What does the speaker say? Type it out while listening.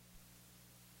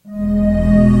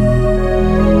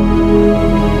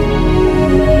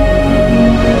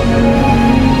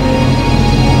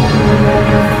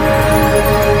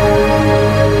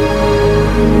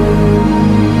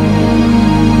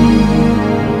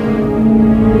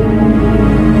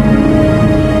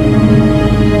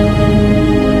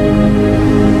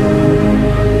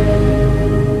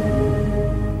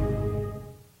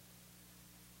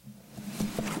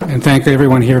thank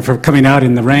everyone here for coming out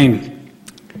in the rain.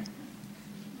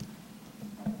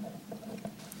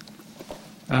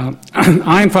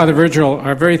 I and Father Virgil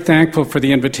are very thankful for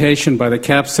the invitation by the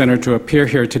Capps Center to appear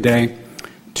here today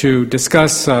to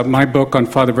discuss my book on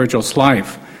Father Virgil's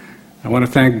life. I want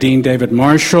to thank Dean David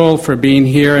Marshall for being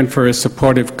here and for his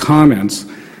supportive comments.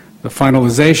 The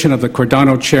finalization of the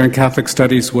Cordano Chair in Catholic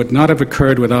Studies would not have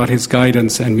occurred without his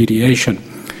guidance and mediation.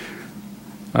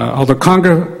 Although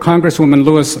Congresswoman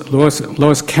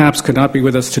Lois Capps could not be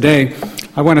with us today,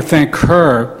 I want to thank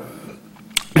her,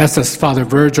 as does Father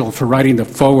Virgil, for writing the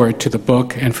foreword to the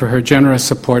book and for her generous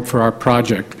support for our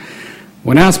project.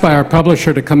 When asked by our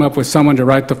publisher to come up with someone to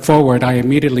write the foreword, I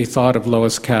immediately thought of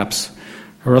Lois Capps.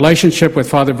 Her relationship with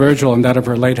Father Virgil and that of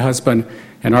her late husband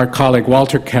and our colleague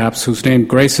Walter Capps, whose name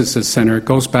graces this center,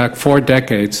 goes back 4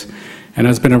 decades and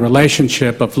has been a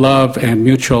relationship of love and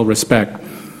mutual respect.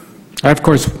 I, of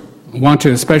course, want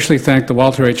to especially thank the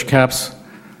Walter H. Capps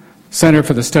Center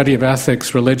for the Study of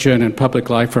Ethics, Religion, and Public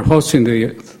Life for hosting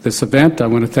this event. I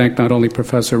want to thank not only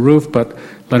Professor Roof, but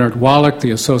Leonard Wallach, the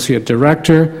Associate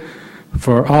Director,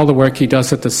 for all the work he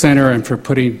does at the center and for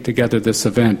putting together this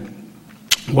event.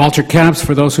 Walter Capps,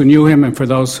 for those who knew him and for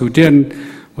those who didn't,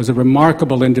 was a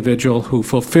remarkable individual who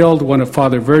fulfilled one of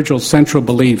Father Virgil's central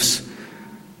beliefs.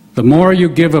 The more you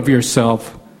give of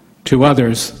yourself to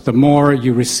others, the more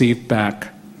you receive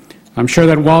back. I'm sure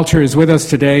that Walter is with us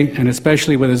today, and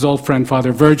especially with his old friend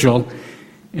Father Virgil,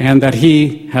 and that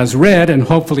he has read and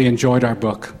hopefully enjoyed our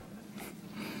book.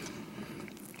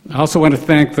 I also want to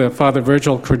thank the Father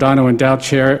Virgil Cordano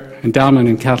Endowment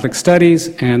in Catholic Studies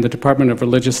and the Department of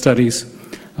Religious Studies,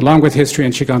 along with History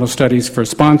and Chicano Studies, for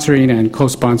sponsoring and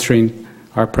co-sponsoring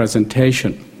our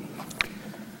presentation.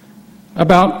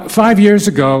 About 5 years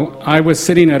ago, I was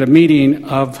sitting at a meeting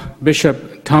of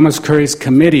Bishop Thomas Curry's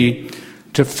committee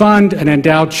to fund an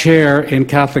endowed chair in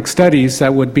Catholic Studies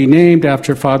that would be named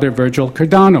after Father Virgil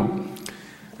Cordano.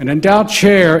 An endowed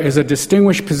chair is a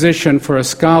distinguished position for a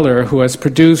scholar who has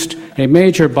produced a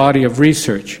major body of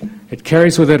research. It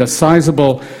carries with it a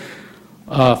sizable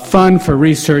fund for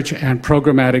research and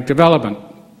programmatic development.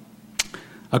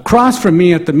 Across from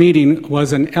me at the meeting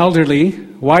was an elderly,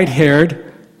 white-haired,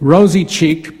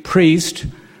 rosy-cheeked priest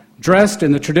dressed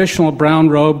in the traditional brown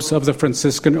robes of the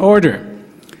Franciscan order.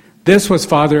 This was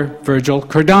Father Virgil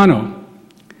Cordano.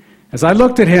 As I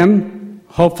looked at him,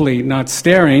 hopefully not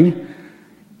staring,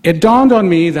 it dawned on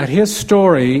me that his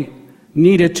story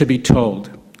needed to be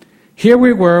told. Here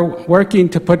we were working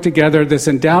to put together this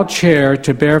endowed chair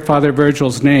to bear Father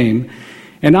Virgil's name,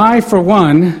 and I, for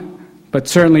one, but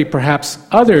certainly perhaps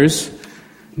others,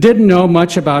 didn't know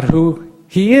much about who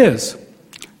he is.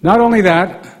 Not only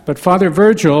that, but Father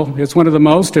Virgil is one of the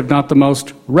most, if not the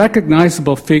most,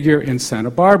 recognizable figure in Santa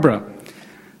Barbara.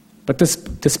 But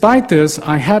despite this,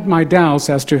 I had my doubts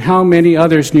as to how many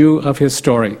others knew of his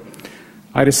story.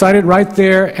 I decided right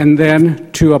there and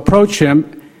then to approach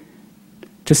him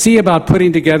to see about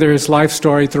putting together his life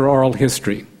story through oral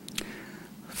history.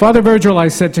 Father Virgil, I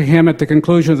said to him at the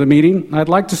conclusion of the meeting, I'd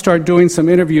like to start doing some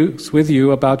interviews with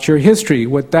you about your history.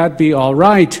 Would that be all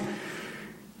right?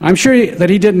 I'm sure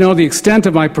that he didn't know the extent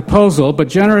of my proposal, but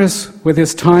generous with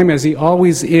his time as he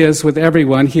always is with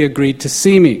everyone, he agreed to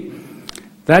see me.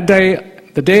 That day,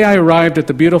 the day I arrived at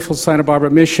the beautiful Santa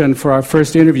Barbara Mission for our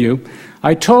first interview,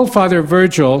 I told Father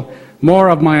Virgil more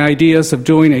of my ideas of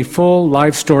doing a full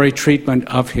life story treatment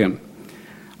of him.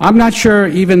 I'm not sure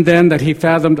even then that he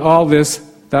fathomed that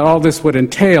all this would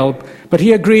entail, but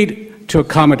he agreed to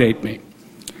accommodate me.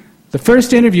 The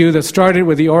first interview that started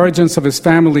with the origins of his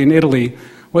family in Italy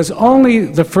was only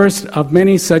the first of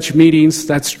many such meetings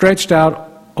that stretched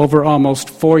out over almost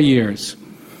 4 years.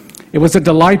 It was a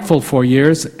delightful 4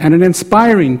 years and an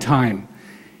inspiring time.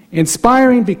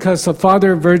 Inspiring because of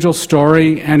Father Virgil's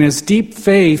story and his deep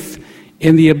faith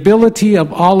in the ability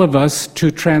of all of us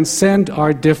to transcend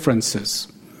our differences.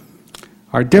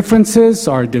 Our differences,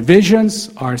 our divisions,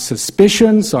 our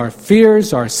suspicions, our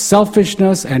fears, our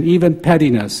selfishness, and even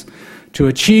pettiness, to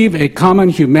achieve a common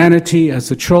humanity as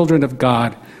the children of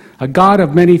God, a God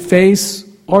of many face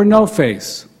or no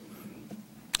face.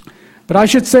 But I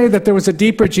should say that there was a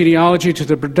deeper genealogy to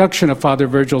the production of Father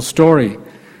Virgil's story,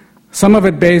 some of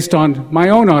it based on my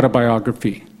own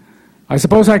autobiography. I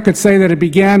suppose I could say that it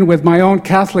began with my own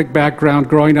Catholic background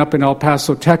growing up in El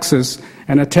Paso, Texas,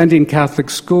 and attending Catholic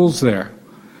schools there.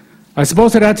 I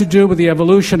suppose it had to do with the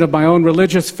evolution of my own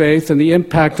religious faith and the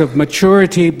impact of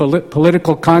maturity,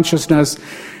 political consciousness,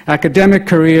 academic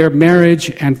career,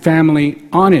 marriage, and family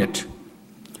on it.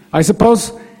 I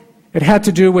suppose it had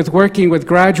to do with working with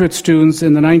graduate students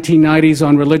in the 1990s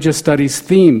on religious studies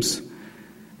themes.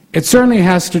 It certainly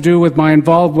has to do with my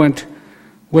involvement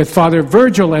with Father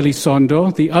Virgil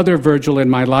Elizondo, the other Virgil in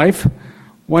my life,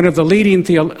 one of the leading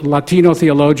Latino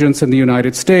theologians in the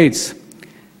United States.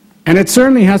 And it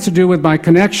certainly has to do with my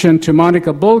connection to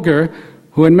Monica Bulger,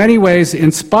 who in many ways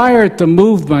inspired the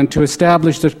movement to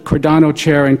establish the Cordano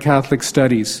Chair in Catholic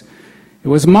Studies. It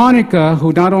was Monica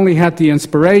who not only had the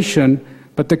inspiration,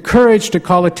 but the courage to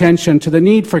call attention to the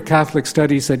need for Catholic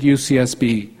studies at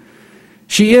UCSB.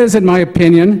 She is, in my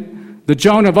opinion, the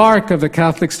Joan of Arc of the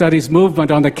Catholic studies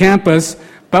movement on the campus,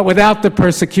 but without the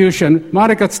persecution.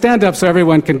 Monica, stand up so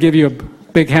everyone can give you a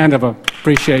big hand of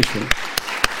appreciation.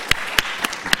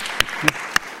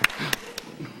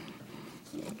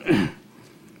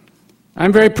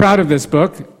 I'm very proud of this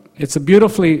book. It's a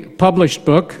beautifully published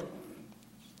book,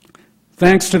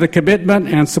 thanks to the commitment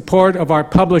and support of our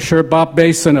publisher, Bob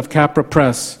Basin of Capra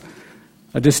Press,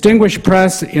 a distinguished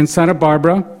press in Santa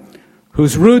Barbara,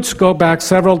 whose roots go back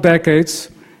several decades,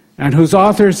 and whose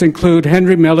authors include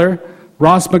Henry Miller,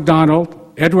 Ross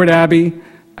MacDonald, Edward Abbey,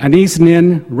 Anais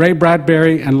Nin, Ray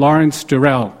Bradbury, and Lawrence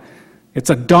Durrell. It's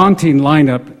a daunting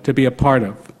lineup to be a part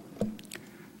of.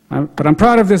 But I'm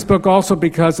proud of this book also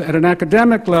because at an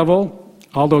academic level,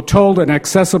 although told in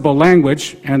accessible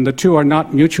language, and the two are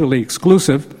not mutually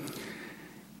exclusive,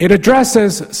 it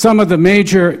addresses some of the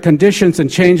major conditions and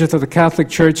changes of the Catholic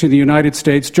Church in the United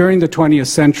States during the 20th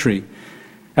century,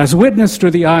 as witnessed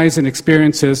through the eyes and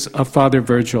experiences of Father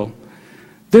Virgil.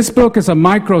 This book is a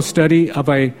micro-study of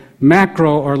a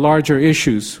macro or larger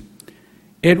issues.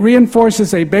 It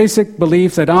reinforces a basic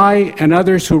belief that I and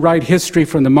others who write history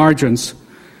from the margins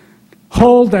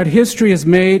hold that history is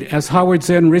made, as Howard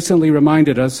Zinn recently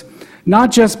reminded us, not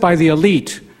just by the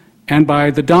elite and by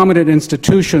the dominant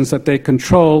institutions that they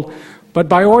control, but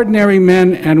by ordinary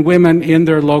men and women in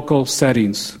their local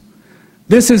settings.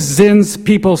 This is Zinn's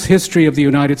People's History of the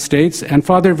United States, and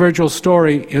Father Virgil's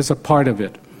story is a part of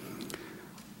it.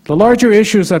 The larger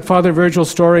issues that Father Virgil's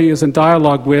story is in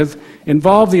dialogue with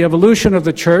involve the evolution of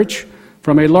the Church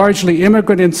from a largely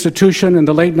immigrant institution in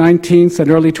the late 19th and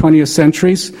early 20th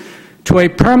centuries to a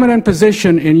permanent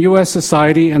position in U.S.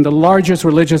 society and the largest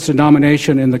religious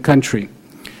denomination in the country.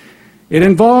 It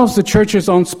involves the Church's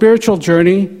own spiritual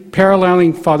journey,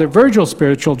 paralleling Father Virgil's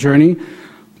spiritual journey,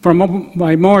 from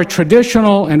a more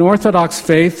traditional and orthodox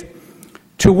faith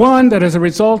to one that, as a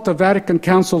result of Vatican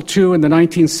Council II in the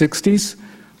 1960s,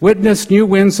 witnessed new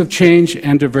winds of change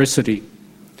and diversity.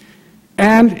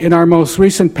 And in our most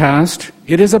recent past,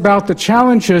 it is about the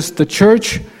challenges the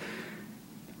Church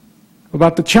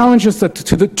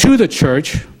to the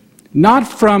Church, not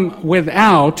from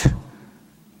without,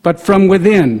 but from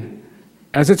within,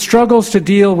 as it struggles to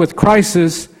deal with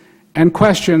crises and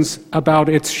questions about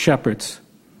its shepherds.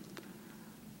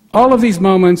 All of these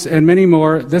moments and many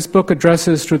more, this book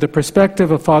addresses through the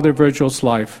perspective of Father Virgil's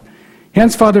life.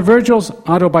 Hence, Father Virgil's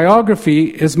autobiography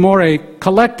is more a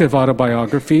collective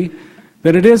autobiography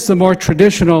than it is the more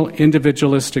traditional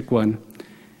individualistic one.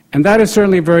 And that is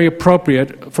certainly very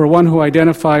appropriate for one who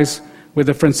identifies with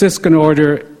the Franciscan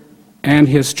order and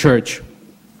his church.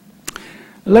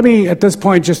 Let me, at this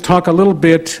point, just talk a little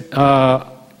bit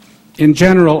in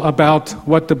general about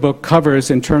what the book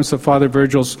covers in terms of Father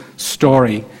Virgil's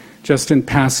story, just in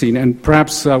passing. And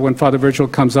perhaps when Father Virgil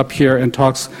comes up here and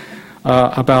talks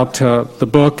about the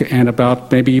book and about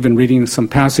maybe even reading some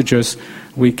passages,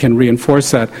 we can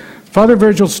reinforce that. Father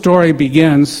Virgil's story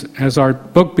begins, as our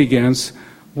book begins,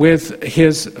 with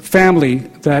his family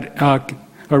that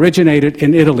originated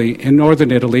in Italy, in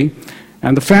northern Italy.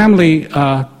 And the family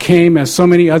came, as so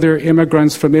many other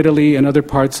immigrants from Italy and other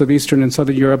parts of Eastern and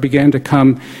Southern Europe began to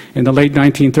come in the late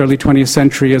 19th, early 20th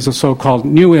century as the so-called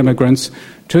new immigrants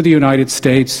to the United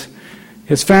States.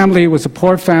 His family was a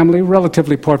poor family,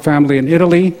 relatively poor family in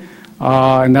Italy,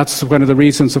 and that's one of the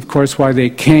reasons, of course, why they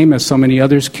came, as so many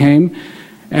others came.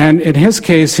 And in his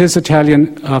case, his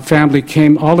Italian family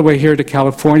came all the way here to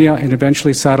California and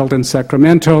eventually settled in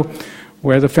Sacramento,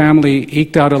 where the family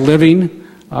eked out a living.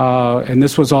 And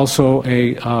this was also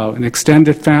an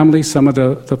extended family. Some of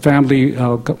the family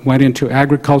went into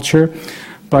agriculture.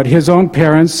 But his own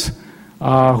parents,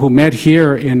 who met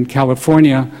here in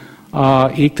California,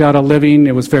 eked out a living.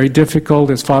 It was very difficult.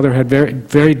 His father had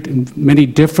very many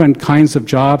different kinds of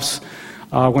jobs.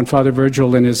 When Father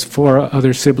Virgil and his 4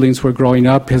 other siblings were growing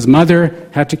up, his mother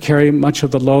had to carry much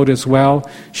of the load as well.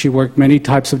 She worked many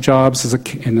types of jobs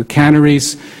in the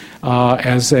canneries,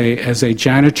 as a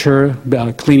janitor,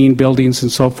 cleaning buildings and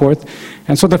so forth.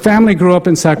 And so the family grew up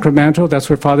in Sacramento. That's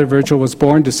where Father Virgil was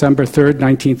born, December 3rd,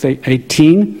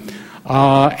 1918,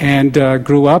 and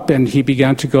grew up, and he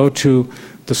began to go to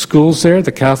the schools there,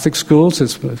 the Catholic schools.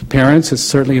 His parents,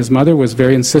 certainly his mother, was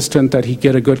very insistent that he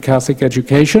get a good Catholic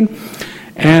education.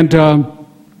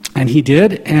 And he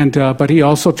did, but he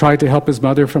also tried to help his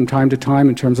mother from time to time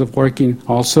in terms of working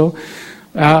also.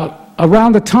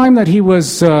 Around the time that he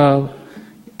was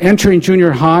entering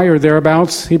junior high or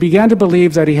thereabouts, he began to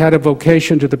believe that he had a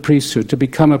vocation to the priesthood, to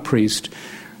become a priest.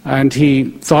 And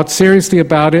he thought seriously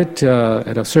about it.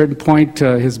 At a certain point,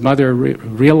 his mother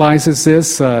realizes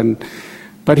this,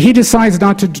 but he decides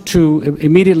not to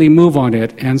immediately move on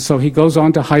it. And so he goes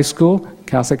on to high school,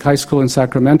 Catholic high school in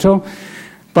Sacramento.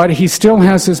 But he still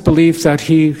has this belief that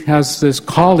he has this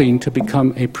calling to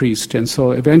become a priest. And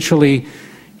so eventually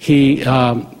he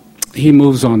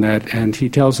moves on that, and he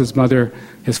tells his mother,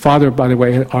 his father, by the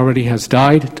way, already has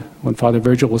died when Father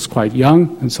Virgil was quite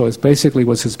young, and so it basically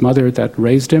was his mother that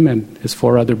raised him and his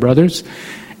 4 other brothers.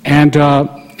 And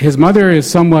his mother is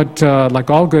somewhat like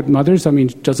all good mothers. I mean,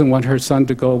 doesn't want her son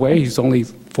to go away. He's only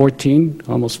 14,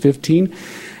 almost 15.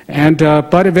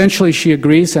 But eventually she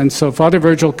agrees, and so Father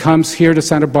Virgil comes here to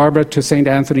Santa Barbara to St.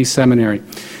 Anthony's Seminary.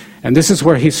 And this is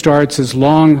where he starts his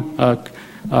long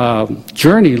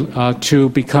journey to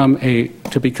become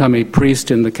a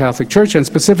priest in the Catholic Church, and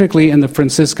specifically in the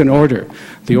Franciscan order,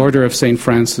 the Order of St.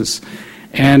 Francis.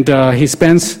 And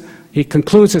he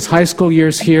concludes his high school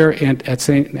years here at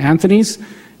St. Anthony's.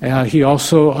 He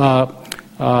also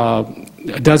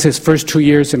does his first 2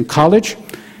 years in college.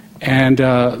 And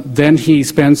then he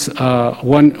spends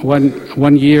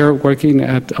one year working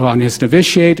on his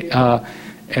novitiate,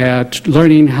 at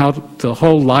learning how the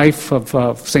whole life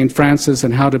of St. Francis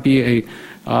and how to be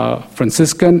a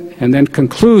Franciscan, and then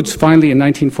concludes finally in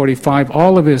 1945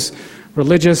 all of his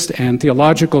religious and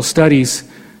theological studies,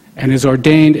 and is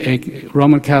ordained a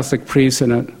Roman Catholic priest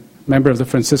and a member of the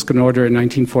Franciscan order in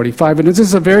 1945. And this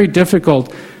is a very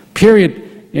difficult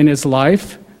period in his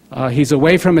life. He's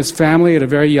away from his family at a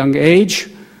very young age.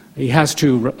 He has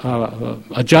to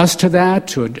adjust to that,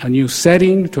 to a new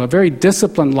setting, to a very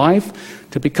disciplined life.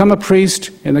 To become a priest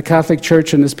in the Catholic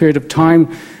Church in this period of time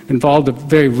involved a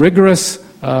very rigorous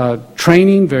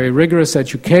training, very rigorous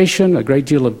education, a great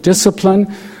deal of discipline,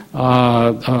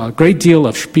 a great deal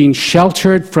of being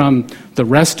sheltered from the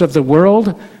rest of the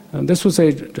world. And this was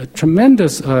a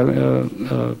tremendous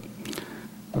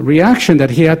reaction that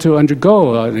he had to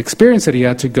undergo, an experience that he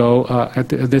had to go at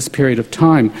this period of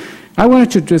time. I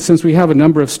wanted to, since we have a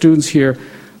number of students here,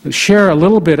 share a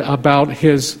little bit about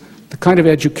the kind of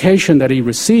education that he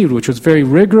received, which was very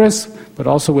rigorous, but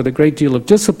also with a great deal of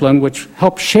discipline, which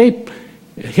helped shape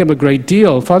him a great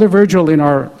deal. Father Virgil, in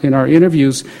our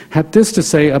interviews, had this to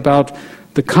say about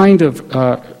the kind of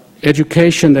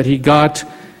education that he got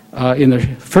in the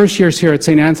first years here at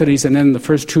St. Anthony's, and then the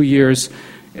first 2 years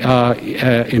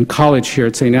in college here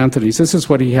at St. Anthony's. This is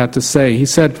what he had to say. He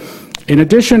said, in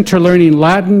addition to learning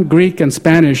Latin, Greek, and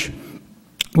Spanish,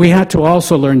 we had to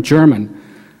also learn German.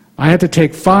 I had to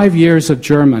take 5 years of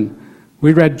German.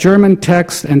 We read German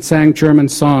texts and sang German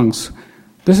songs.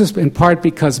 This is in part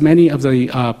because many of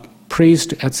the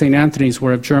priests at St. Anthony's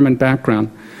were of German background.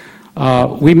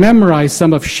 We memorized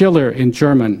some of Schiller in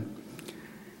German.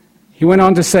 He went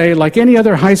on to say, like any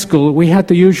other high school, we had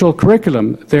the usual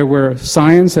curriculum. There was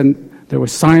science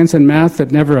and math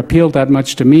that never appealed that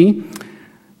much to me.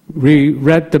 We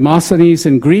read Demosthenes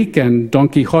in Greek and Don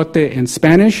Quixote in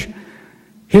Spanish.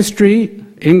 History,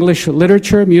 English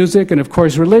literature, music, and of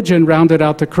course religion rounded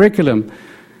out the curriculum.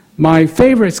 My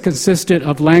favorites consisted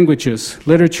of languages,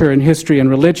 literature and history and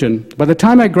religion. By the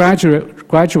time I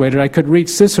graduated, I could read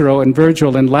Cicero and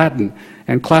Virgil in Latin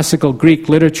and classical Greek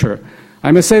literature.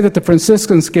 I must say that the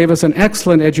Franciscans gave us an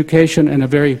excellent education and a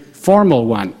very formal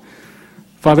one.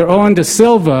 Father Owen de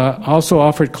Silva also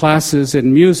offered classes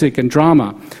in music and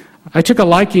drama. I took a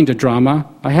liking to drama.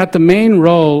 I had the main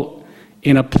role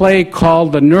in a play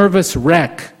called The Nervous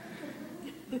Wreck,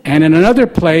 and in another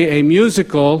play, a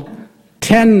musical,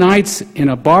 10 Nights in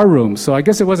a Barroom. So I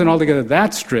guess it wasn't altogether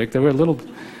that strict. There were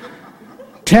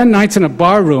 10 Nights in a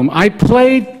Barroom. I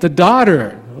played the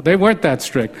daughter. They weren't that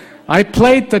strict. I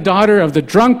played the daughter of the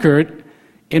drunkard.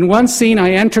 In one scene,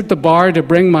 I entered the bar to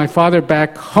bring my father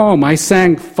back home. I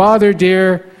sang, Father,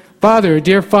 dear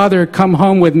Father, come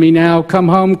home with me now. Come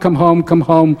home, come home, come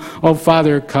home. Oh,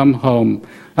 Father, come home.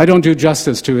 I don't do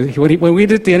justice to it. When we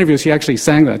did the interviews, he actually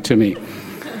sang that to me.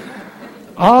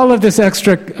 All of this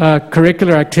extra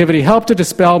curricular activity helped to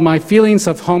dispel my feelings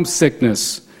of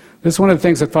homesickness. This is one of the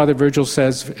things that Father Virgil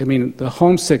says, the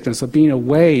homesickness of being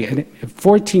away, at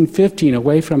 14, 15,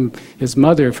 away from his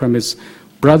mother, from his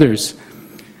brothers.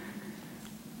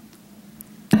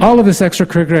 All of this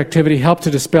extracurricular activity helped to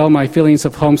dispel my feelings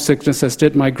of homesickness, as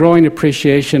did my growing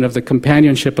appreciation of the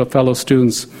companionship of fellow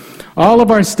students. All of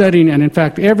our studying, and in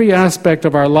fact every aspect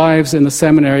of our lives in the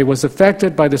seminary, was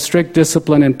affected by the strict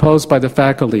discipline imposed by the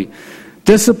faculty.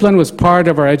 Discipline was part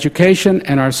of our education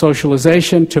and our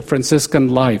socialization to Franciscan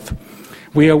life.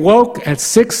 We awoke at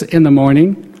 6 in the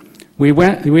morning. We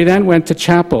then went to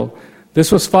chapel.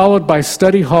 This was followed by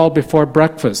study hall before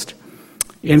breakfast.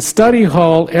 In study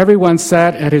hall, everyone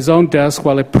sat at his own desk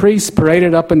while a priest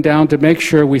paraded up and down to make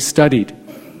sure we studied.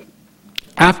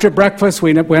 After breakfast,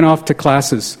 we went off to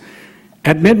classes.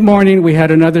 At mid-morning, we had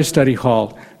another study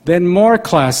hall, then more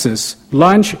classes,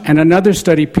 lunch, and another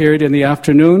study period in the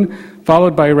afternoon,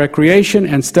 followed by recreation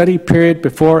and study period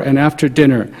before and after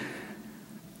dinner.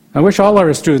 I wish all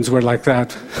our students were like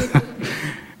that.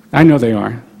 I know they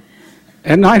are.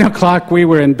 At 9 o'clock, we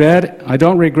were in bed. I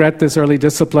don't regret this early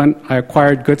discipline. I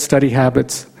acquired good study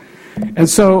habits. And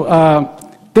so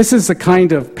this is the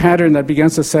kind of pattern that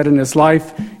begins to set in his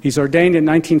life. He's ordained in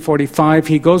 1945.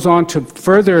 He goes on to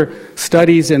further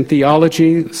studies in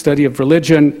theology, study of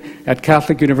religion at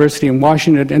Catholic University in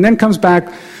Washington, and then comes back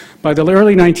by the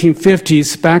early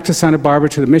 1950s back to Santa Barbara,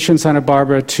 to the Mission Santa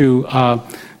Barbara, to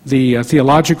the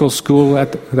theological school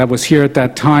that was here at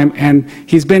that time, and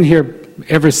he's been here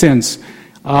ever since.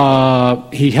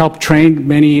 He helped train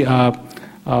many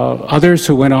others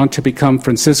who went on to become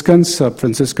Franciscans, a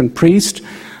Franciscan priest,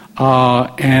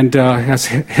 and has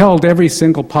held every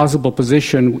single possible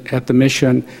position at the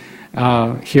mission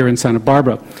here in Santa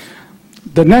Barbara.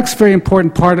 The next very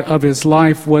important part of his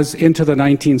life was into the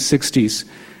 1960s.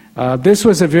 This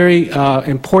was a very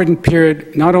important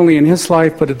period, not only in his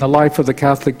life, but in the life of the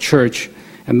Catholic Church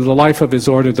and the life of his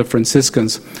order, the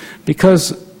Franciscans.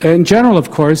 Because in general,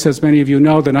 of course, as many of you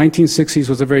know, the 1960s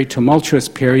was a very tumultuous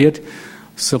period.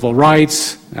 Civil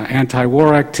rights,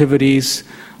 anti-war activities,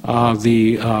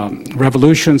 the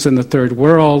revolutions in the Third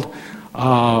World,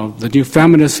 the new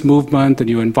feminist movement, the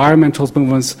new environmental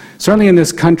movements. Certainly in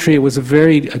this country, it was a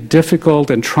very difficult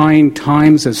and trying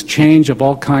times as change of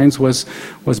all kinds was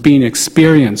being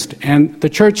experienced. And the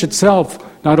church itself,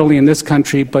 not only in this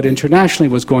country, but internationally,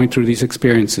 was going through these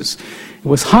experiences. It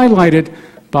was highlighted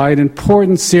by an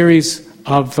important series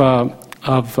of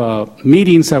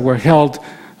meetings that were held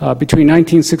between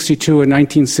 1962 and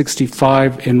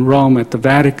 1965 in Rome at the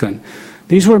Vatican.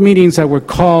 These were meetings that were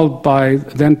called by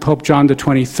then Pope John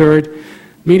XXIII,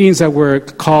 meetings that were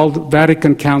called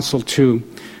Vatican Council II.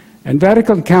 And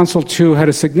Vatican Council II had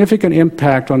a significant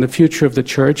impact on the future of the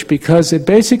Church because it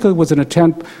basically was an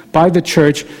attempt by the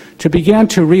Church to begin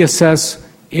to reassess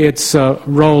its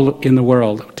role in the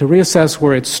world, to reassess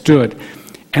where it stood.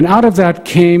 And out of that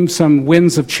came some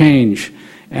winds of change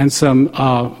and some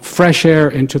fresh air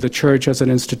into the church as an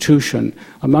institution.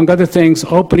 Among other things,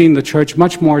 opening the church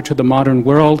much more to the modern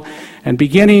world and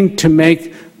beginning to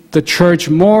make the church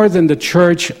more than the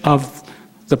church of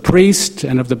the priest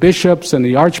and of the bishops and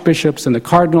the archbishops and the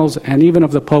cardinals and even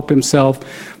of the Pope himself,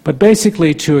 but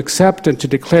basically to accept and to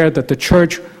declare that the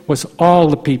church was all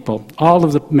the people, all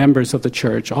of the members of the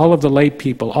church, all of the lay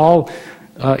people, all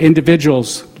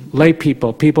individuals, lay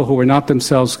people, people who were not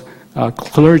themselves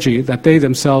clergy, that they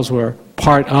themselves were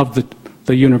part of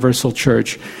the universal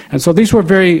church. And so these were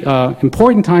very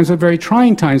important times, but very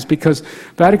trying times, because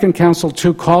Vatican Council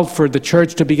II called for the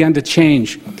church to begin to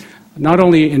change, not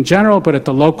only in general, but at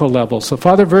the local level. So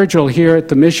Father Virgil here at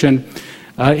the mission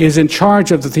is in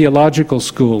charge of the theological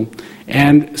school.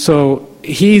 And so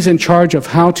he's in charge of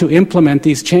how to implement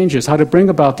these changes, how to bring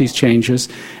about these changes,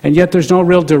 and yet there's no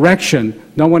real direction.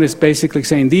 No one is basically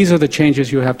saying, these are the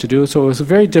changes you have to do. So it was a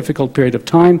very difficult period of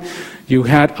time. You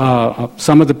had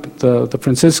some of the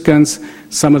Franciscans,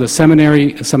 some of the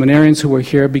seminarians who were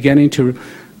here beginning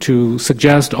to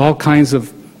suggest all kinds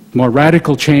of more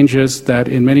radical changes that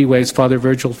in many ways Father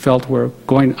Virgil felt were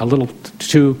going a little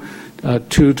too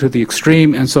to the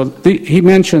extreme. And so he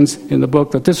mentions in the book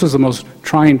that this was the most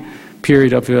trying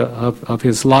period of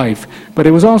his life. But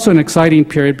it was also an exciting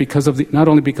period because of not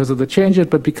only because of the changes,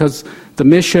 but because the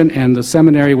mission and the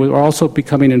seminary were also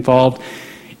becoming involved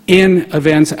in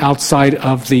events outside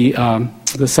of the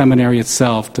seminary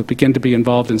itself, to begin to be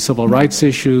involved in civil rights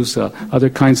issues, other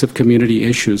kinds of community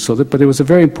issues. But it was a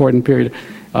very important period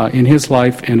in his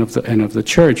life and of the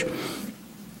church.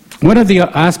 One of the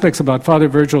aspects about Father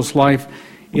Virgil's life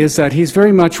is that he's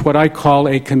very much what I call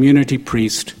a community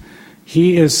priest.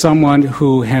 He is someone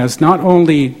who has not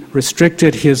only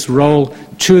restricted his role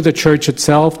to the church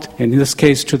itself, in this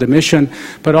case to the mission,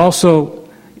 but also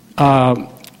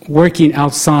working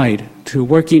outside, to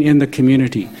working in the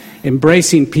community,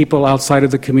 embracing people outside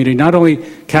of the community, not only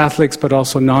Catholics but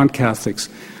also non-Catholics.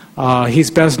 He's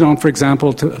best known, for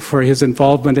example, for his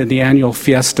involvement in the annual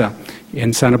fiesta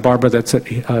in Santa Barbara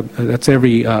that's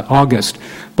every August.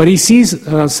 But he sees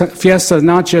fiesta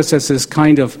not just as this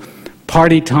kind of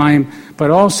party time, but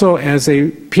also as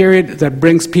a period that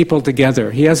brings people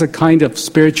together. He has a kind of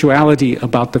spirituality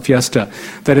about the fiesta,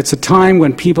 that it's a time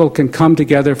when people can come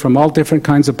together from all different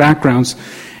kinds of backgrounds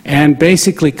and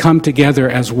basically come together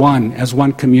as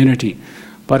one community.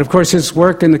 But of course, his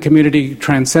work in the community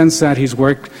transcends that. He's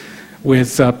worked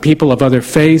with people of other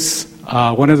faiths.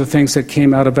 One of the things that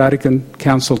came out of Vatican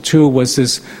Council II was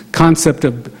this concept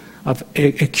of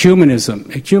ecumenism.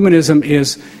 Ecumenism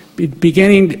is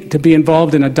beginning to be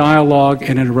involved in a dialogue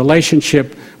and in a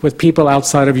relationship with people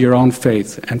outside of your own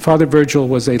faith. And Father Virgil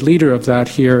was a leader of that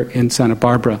here in Santa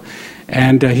Barbara.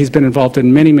 And he's been involved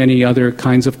in many, many other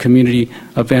kinds of community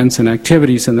events and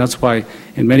activities, and that's why,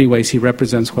 in many ways, he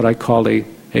represents what I call a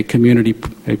community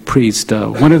priest.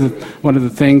 One of the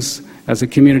things as a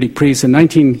community priest in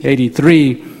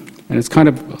 1983, and it's kind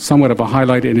of somewhat of a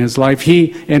highlight in his life,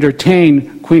 he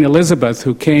entertained Queen Elizabeth,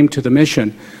 who came to the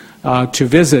mission to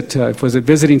visit. Was it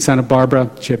visiting Santa Barbara?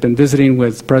 She had been visiting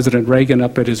with President Reagan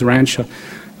up at his ranch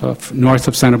north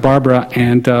of Santa Barbara,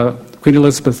 and Queen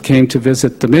Elizabeth came to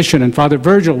visit the mission, and Father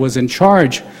Virgil was in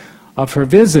charge of her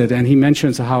visit, and he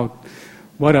mentions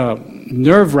what a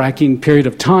nerve-wracking period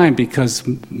of time, because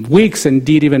weeks,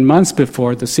 indeed even months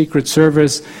before, the Secret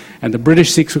Service and the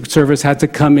British Secret Service had to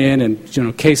come in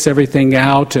and case everything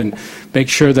out and make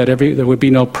sure that there would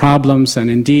be no problems. And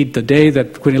indeed, the day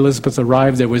that Queen Elizabeth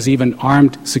arrived, there was even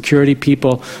armed security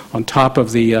people on top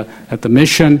of at the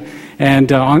mission. And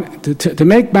to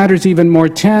make matters even more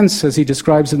tense, as he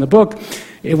describes in the book,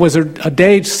 it was a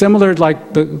day similar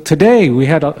like today. We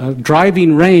had a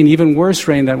driving rain, even worse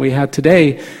rain than we had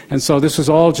today. And so this was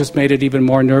all just made it even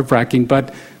more nerve-wracking.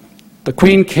 But the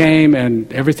Queen came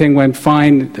and everything went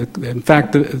fine. In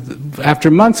fact,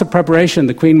 after months of preparation,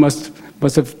 the Queen must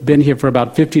have been here for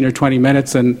about 15 or 20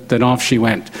 minutes, and then off she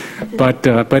went. But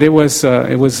it was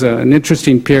an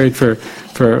interesting period for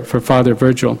Father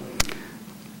Virgil.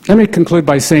 Let me conclude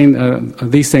by saying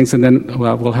these things, and then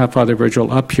we'll have Father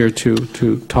Virgil up here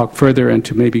to talk further and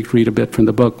to maybe read a bit from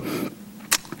the book.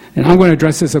 And I'm going to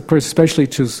address this, of course, especially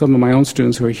to some of my own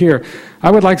students who are here.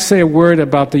 I would like to say a word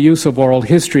about the use of oral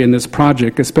history in this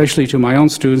project, especially to my own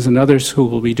students and others who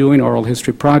will be doing oral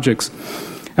history projects.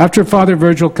 After Father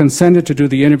Virgil consented to do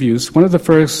the interviews, one of the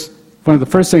first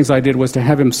things I did was to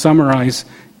have him summarize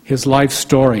his life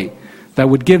story that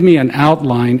would give me an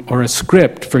outline or a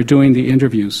script for doing the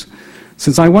interviews.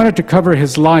 Since I wanted to cover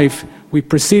his life, we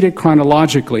proceeded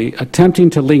chronologically, attempting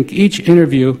to link each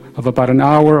interview of about an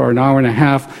hour or an hour and a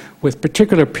half with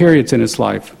particular periods in his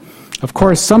life. Of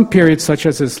course, some periods, such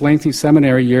as his lengthy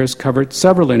seminary years, covered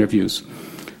several interviews.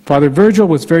 Father Virgil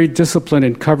was very disciplined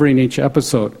in covering each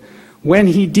episode. When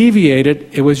he deviated,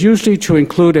 it was usually to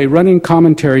include a running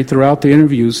commentary throughout the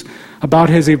interviews about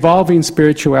his evolving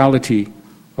spirituality,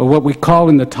 or what we call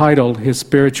in the title, his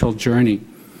spiritual journey.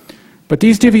 But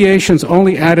these deviations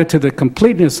only added to the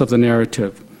completeness of the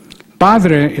narrative.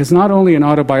 Padre is not only an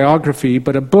autobiography,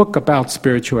 but a book about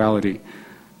spirituality.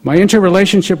 My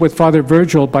interrelationship with Father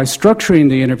Virgil, by structuring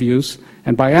the interviews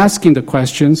and by asking the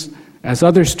questions, as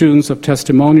other students of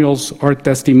testimonials or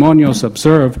testimonios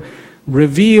observe,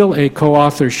 reveal a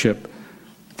co-authorship.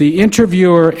 The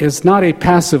interviewer is not a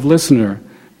passive listener,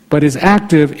 but is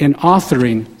active in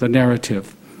authoring the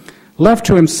narrative. Left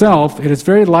to himself, it is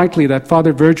very likely that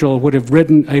Father Virgil would have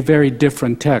written a very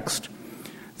different text.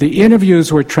 The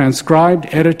interviews were transcribed,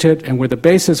 edited, and were the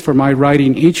basis for my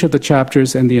writing each of the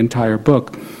chapters and the entire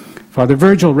book. Father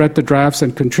Virgil read the drafts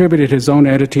and contributed his own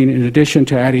editing in addition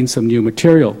to adding some new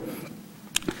material.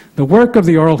 The work of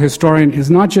the oral historian is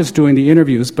not just doing the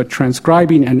interviews, but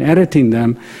transcribing and editing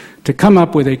them to come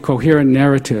up with a coherent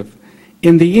narrative.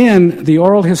 In the end, the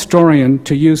oral historian,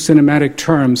 to use cinematic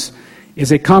terms,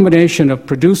 is a combination of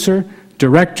producer,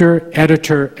 director,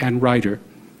 editor, and writer.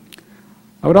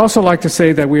 I would also like to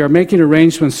say that we are making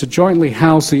arrangements to jointly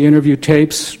house the interview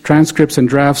tapes, transcripts, and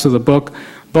drafts of the book,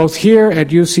 both here at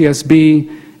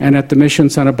UCSB and at the Mission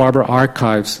Santa Barbara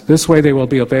Archives. This way they will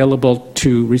be available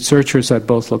to researchers at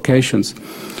both locations.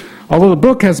 Although the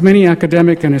book has many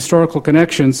academic and historical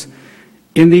connections,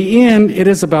 in the end, it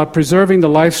is about preserving the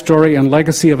life story and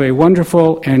legacy of a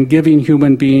wonderful and giving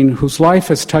human being whose life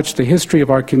has touched the history of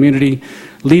our community,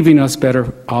 leaving us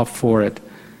better off for it.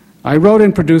 I wrote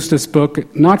and produced this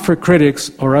book not for critics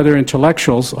or other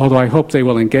intellectuals, although I hope they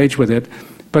will engage with it,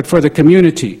 but for the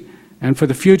community and for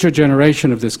the future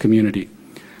generation of this community.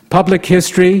 Public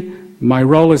history, my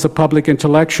role as a public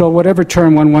intellectual, whatever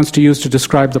term one wants to use to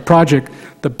describe the project,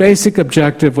 the basic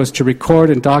objective was to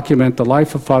record and document the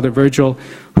life of Father Virgil,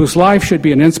 whose life should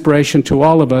be an inspiration to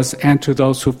all of us and to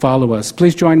those who follow us.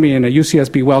 Please join me in a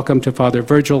UCSB welcome to Father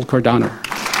Virgil Cardano.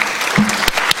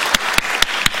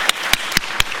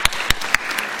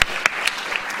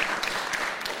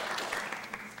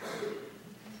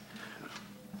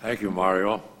 Thank you,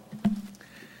 Mario.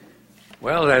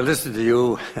 Well, as I listened to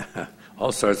you,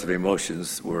 all sorts of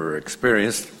emotions were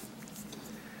experienced.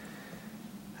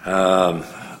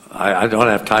 I don't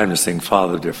have time to sing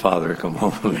Father, Dear Father, Come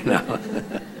Home with Me Now.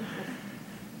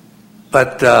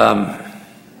 But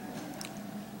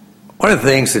one of the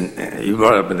things, and you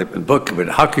brought up in the book, but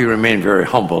how can you remain very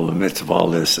humble in the midst of all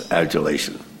this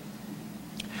adulation?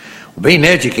 Well, being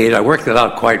educated, I worked it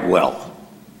out quite well.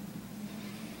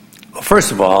 Well,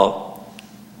 first of all,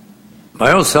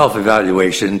 my own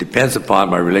self-evaluation depends upon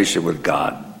my relationship with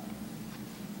God.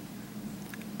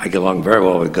 I get along very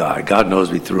well with God. God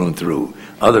knows me through and through.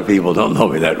 Other people don't know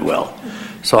me that well.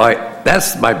 So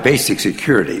that's my basic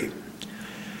security.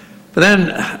 But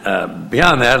then,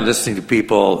 beyond that, listening to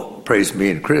people praise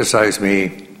me and criticize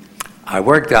me, I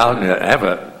worked out, and I have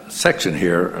a section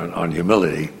here on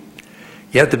humility.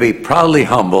 You have to be proudly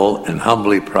humble and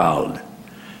humbly proud.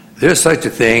 There's such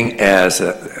a thing as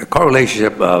a correlation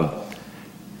of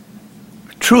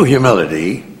true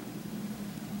humility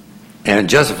and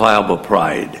justifiable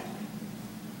pride.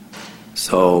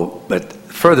 So, but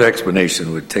further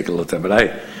explanation would take a little time. But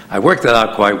I worked that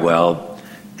out quite well.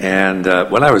 And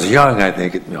when I was young, I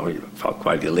think I felt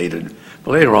quite elated.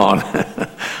 But later on,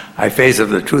 I faced up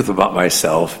the truth about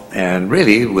myself. And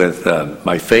really, with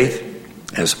my faith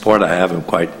and support I have, I'm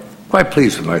quite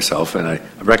pleased with myself. And I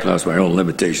recognize my own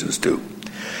limitations too.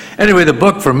 Anyway, the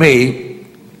book for me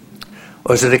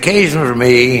was an occasion for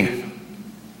me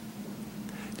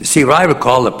to see what I would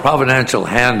call the providential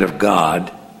hand of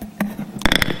God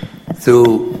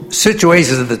through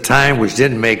situations at the time which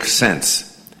didn't make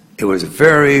sense. It was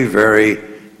very, very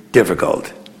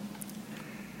difficult.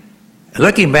 And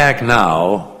looking back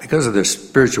now, because of the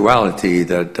spirituality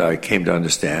that I came to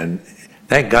understand,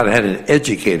 thank God I had an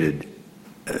educated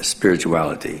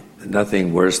spirituality,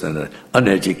 nothing worse than an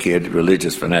uneducated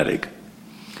religious fanatic.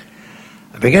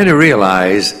 I began to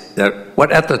realize that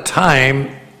what at the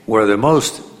time were the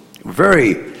most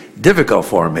very difficult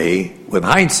for me, with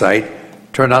hindsight,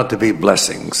 turned out to be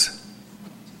blessings.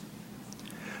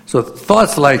 So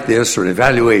thoughts like this, or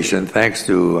evaluation, thanks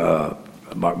to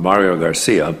Mario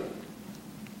Garcia,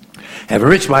 have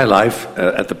enriched my life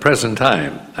at the present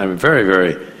time. I'm very,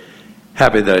 very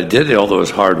happy that I did it, although it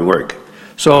was hard work.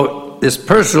 So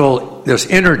this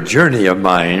inner journey of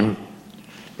mine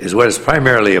is what it's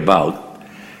primarily about.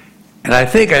 And I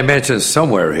think I mentioned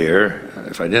somewhere here,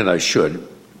 if I didn't, I should,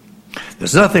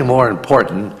 there's nothing more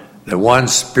important than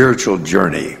one's spiritual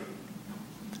journey,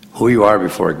 who you are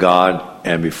before God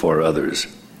and before others.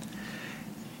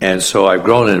 And so I've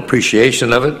grown in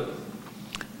appreciation of it,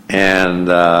 and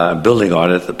building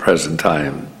on it at the present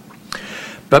time.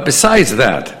 But besides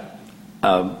that,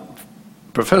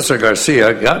 Professor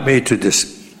Garcia got me to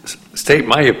state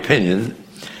my opinion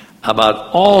about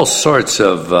all sorts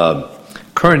of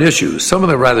current issues, some of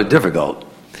them rather difficult.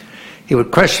 He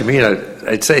would question me, and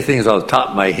I'd say things off the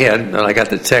top of my head, and I got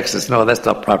the text and said, no, that's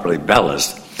not properly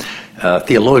balanced.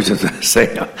 Theologians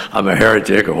say I'm a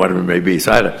heretic or whatever it may be.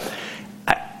 So I had to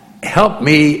help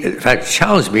me, in fact,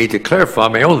 challenge me to clarify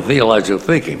my own theological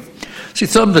thinking. See,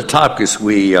 some of the topics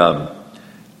we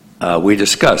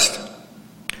discussed,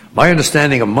 my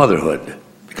understanding of motherhood,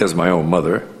 because of my own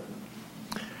mother,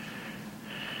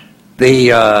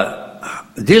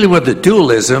 dealing with the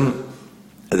dualism,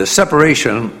 the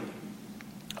separation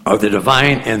of the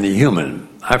divine and the human.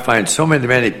 I find so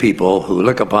many people who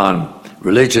look upon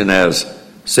religion as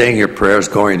saying your prayers,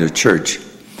 going to church,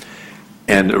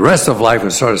 and the rest of life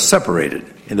is sort of separated.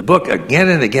 In the book, again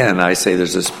and again, I say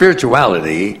there's a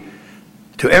spirituality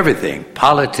to everything.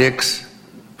 Politics,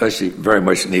 especially very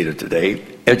much needed today,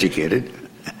 educated,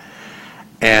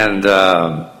 and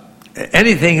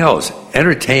anything else,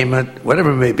 entertainment,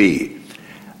 whatever it may be.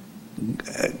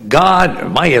 God,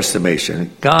 in my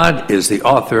estimation, God is the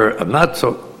author of not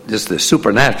so just the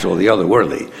supernatural, the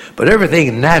otherworldly, but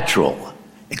everything natural,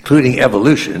 including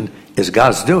evolution, is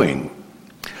God's doing.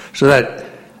 So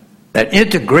that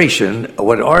integration of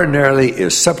what ordinarily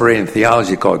is separating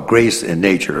theology called grace and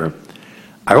nature,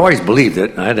 I always believed it,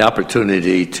 and I had the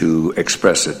opportunity to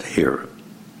express it here.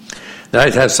 Then I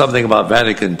had something about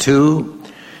Vatican II,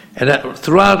 and that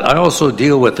throughout I also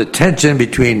deal with the tension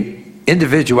between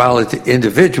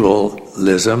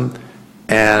individualism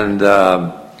and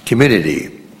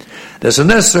community. There's a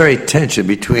necessary tension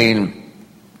between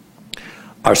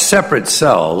our separate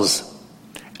selves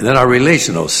and then our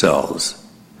relational selves.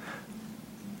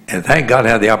 And thank God I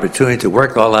had the opportunity to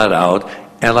work all that out,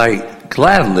 and I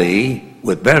gladly,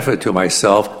 with benefit to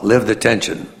myself, live the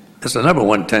tension. That's the number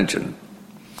one tension.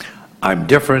 I'm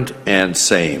different and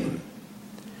same.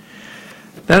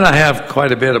 Then I have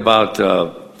quite a bit about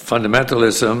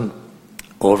fundamentalism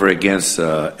over against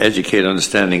educated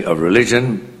understanding of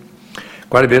religion.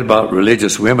 Quite a bit about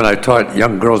religious women. I taught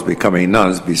young girls becoming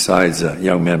nuns besides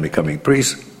young men becoming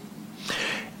priests.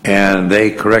 And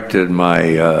they corrected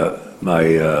my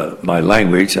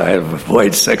language. I have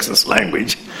avoided sexist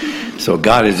language. So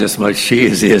God is just as much she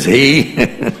as he is he,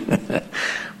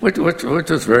 which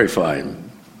was very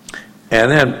fine. And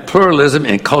then pluralism,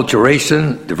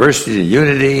 enculturation, diversity and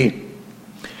unity,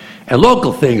 and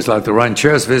local things like the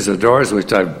Rancheros Visitadores,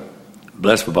 which I've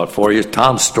blessed for about 4 years.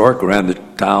 Tom Stork ran the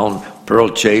town, Pearl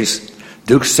Chase,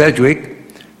 Duke Sedgwick,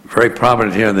 very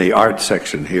prominent here in the art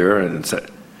section here, and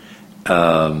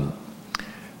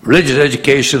religious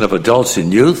education of adults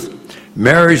and youth,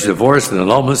 marriage, divorce, and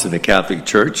annulments in the Catholic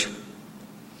Church,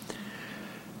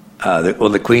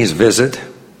 the Queen's Visit,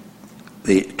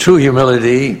 the true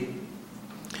humility,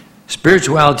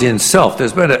 spirituality and self.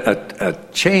 There's been a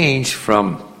change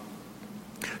from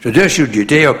traditional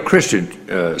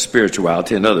Judeo-Christian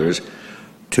spirituality and others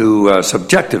to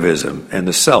subjectivism and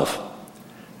the self.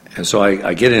 And so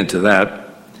I get into that.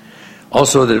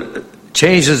 Also, the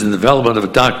changes in the development of a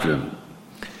doctrine.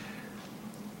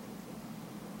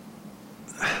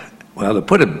 Well, to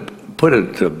put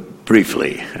it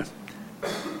briefly,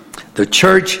 the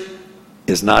church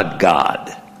is not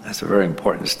God. That's a very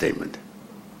important statement.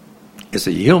 It's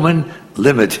a human,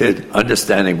 limited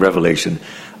understanding, revelation,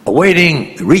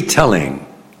 awaiting retelling,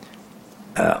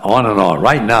 on and on.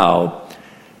 Right now,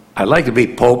 I'd like to be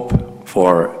Pope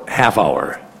for half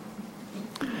hour.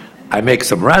 I make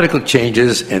some radical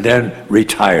changes and then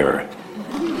retire.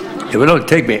 It would only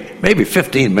take me maybe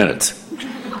 15 minutes.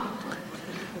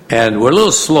 And we're a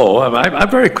little slow. I'm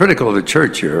very critical of the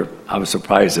church here. I'm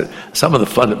surprised that some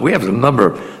of we have a number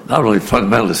of not only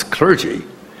fundamentalist clergy,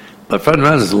 but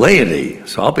fundamentalist laity.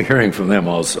 So I'll be hearing from them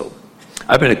also.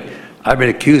 I've been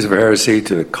accused of heresy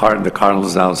to the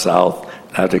cardinals down south.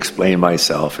 I have to explain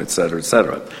myself, et cetera, et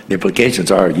cetera. The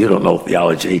implications are you don't know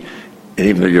theology, and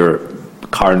even though you're a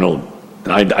cardinal,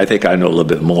 I think I know a little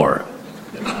bit more.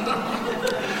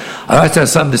 I also have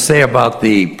something to say about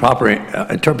the proper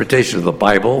interpretation of the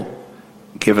Bible,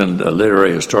 given the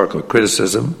literary historical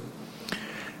criticism,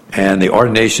 and the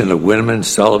ordination of women,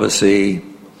 celibacy,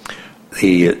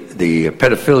 the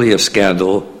pedophilia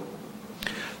scandal.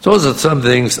 Those are some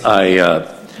things I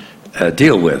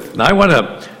deal with. Now I want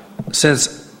to,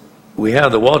 since we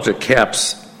have the Walter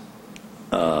Capps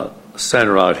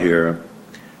Center out here,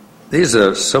 these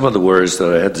are some of the words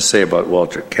that I had to say about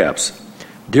Walter Capps.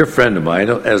 Dear friend of mine,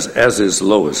 as is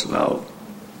Lois now.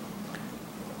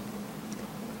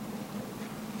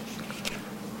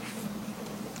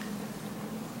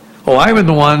 Oh, I'm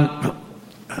the one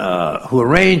who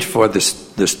arranged for the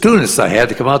students I had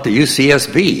to come out to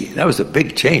UCSB. That was a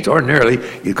big change. Ordinarily,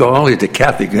 you go only to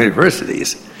Catholic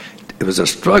universities. It was a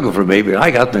struggle for me, but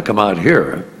I got them to come out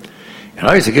here. And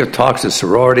I used to give talks to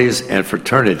sororities and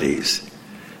fraternities.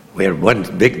 We had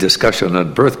one big discussion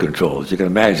on birth control. As you can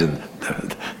imagine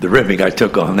the ribbing I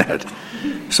took on that.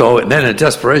 So and then in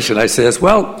desperation, I says,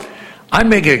 well, I'm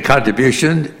making a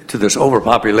contribution to this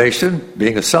overpopulation,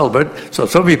 being a celibate, so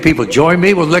if so many people join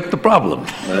me, we'll lick the problem.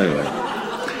 Anyway,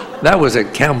 that was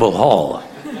at Campbell Hall.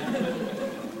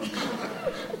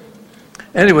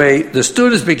 Anyway, the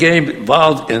students became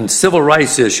involved in civil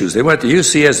rights issues. They went to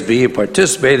UCSB and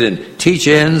participated in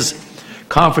teach-ins,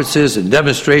 conferences, and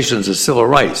demonstrations of civil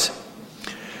rights.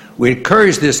 We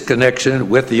encouraged this connection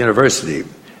with the university.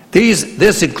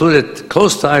 This included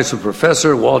close ties with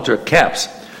Professor Walter Capps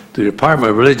to the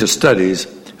Department of Religious Studies.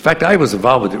 In fact, I was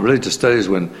involved with religious studies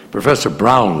when Professor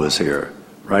Brown was here,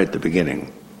 right at the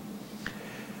beginning.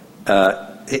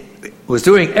 It was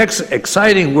doing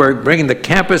exciting work bringing the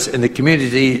campus and the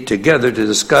community together to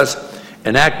discuss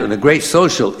and act on the great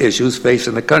social issues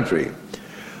facing the country.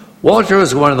 Walter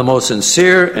was one of the most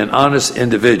sincere and honest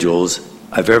individuals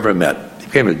I've ever met. He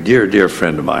became a dear, dear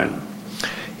friend of mine.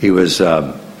 He was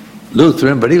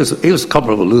Lutheran, but he was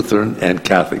comfortable with Lutheran and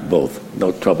Catholic both.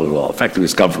 No trouble at all. In fact, he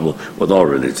was comfortable with all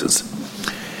religions.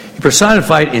 He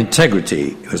personified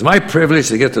integrity. It was my privilege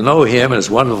to get to know him and his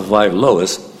wonderful wife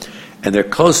Lois and their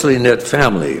closely knit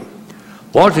family.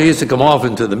 Walter used to come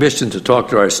often to the mission to talk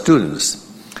to our students.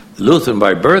 Lutheran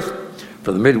by birth,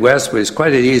 from the Midwest, but he's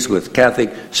quite at ease with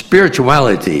Catholic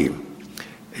spirituality.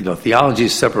 theology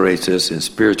separates us and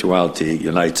spirituality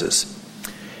unites us.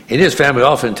 He and his family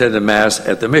often attended Mass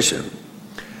at the mission.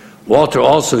 Walter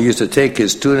also used to take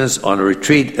his students on a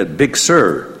retreat at Big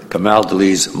Sur,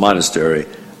 Camaldolese Monastery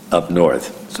up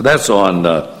north. So that's on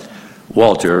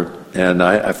Walter, and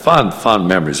I have fond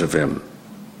memories of him.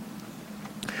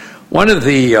 One of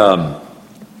the,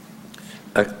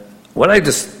 what I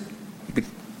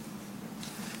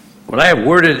have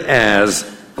worded as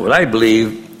what I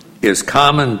believe is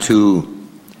common to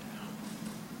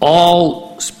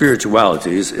all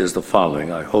spiritualities is the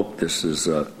following. I hope this is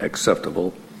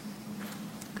acceptable.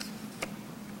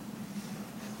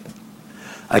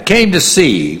 I came to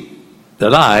see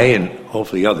that I, and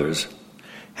hopefully others,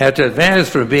 had to advance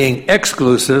from being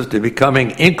exclusive to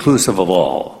becoming inclusive of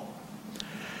all.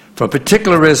 From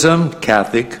particularism,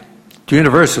 Catholic, to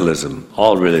universalism,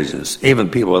 all religions, even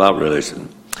people without religion.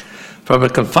 From a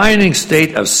confining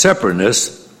state of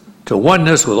separateness to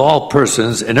oneness with all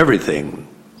persons and everything.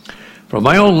 From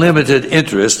my own limited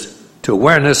interest to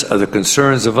awareness of the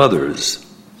concerns of others.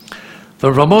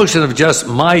 From promotion of just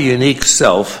my unique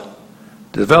self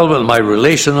to development of my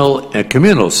relational and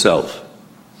communal self.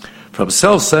 From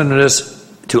self-centeredness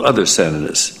to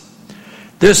other-centeredness.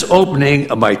 This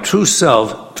opening of my true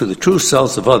self to the true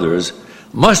selves of others,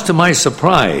 much to my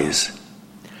surprise,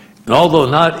 and although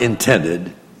not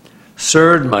intended,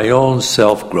 served my own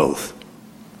self-growth.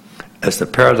 As the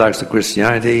paradox of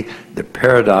Christianity, the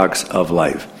paradox of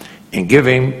life. In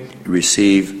giving,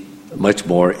 receive much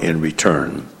more in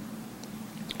return.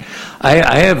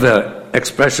 I have the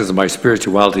expressions of my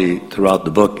spirituality throughout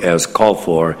the book as called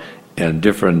for in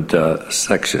different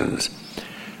sections.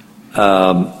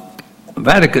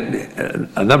 Vatican,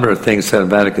 a number of things said in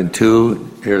Vatican II.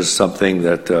 Here's something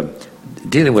that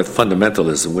dealing with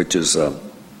fundamentalism, which is a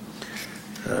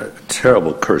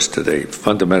terrible curse today.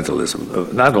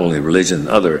 Fundamentalism, not only religion,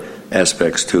 other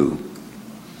aspects too.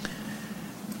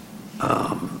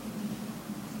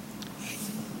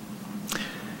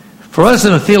 For us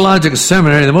in the theological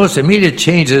seminary, the most immediate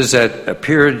changes that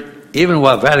appeared even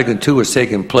while Vatican II was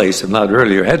taking place, if not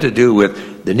earlier, had to do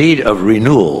with the need of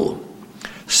renewal.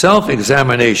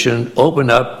 Self-examination opened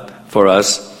up for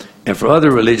us and for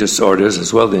other religious orders,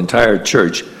 as well as the entire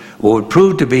church, what would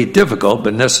prove to be difficult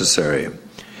but necessary.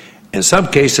 In some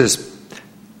cases,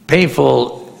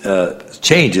 painful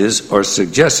changes or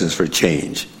suggestions for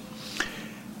change.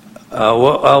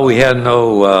 We had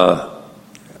no...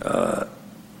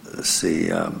 let's see,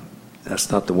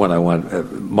 that's not the one I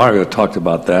want. Mario talked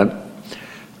about that.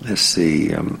 Let's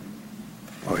see.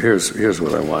 Here's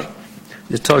what I want.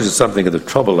 It tells you something of the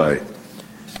trouble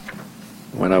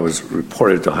when I was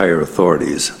reported to higher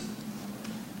authorities.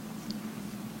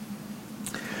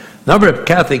 A number of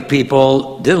Catholic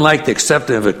people didn't like the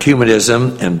acceptance of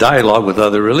ecumenism and dialogue with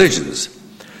other religions.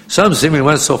 Some seemingly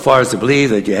went so far as to believe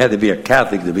that you had to be a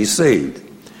Catholic to be saved.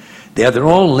 They had their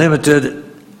own limited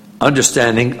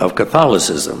understanding of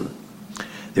Catholicism.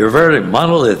 They were very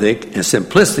monolithic and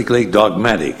simplistically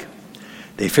dogmatic.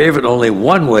 They favored only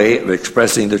one way of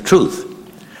expressing the truth.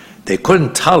 They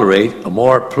couldn't tolerate a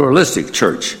more pluralistic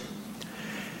church.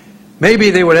 Maybe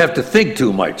they would have to think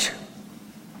too much.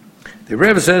 They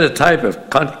represented a type of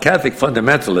Catholic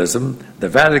fundamentalism that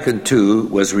Vatican II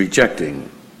was rejecting.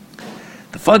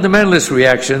 The fundamentalist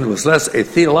reaction was less a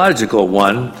theological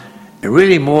one and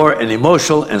really more an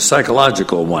emotional and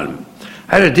psychological one.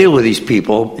 I had to deal with these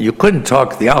people. You couldn't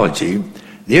talk theology.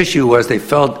 The issue was they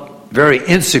felt very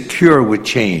insecure with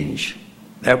change.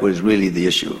 That was really the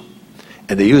issue.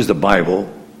 And they used the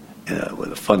Bible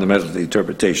with a fundamental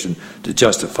interpretation to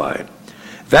justify it.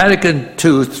 Vatican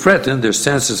II threatened their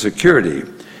sense of security.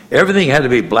 Everything had to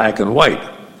be black and white.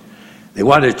 They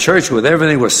wanted a church where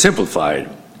everything was simplified,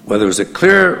 where there was a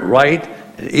clear right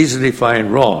and easily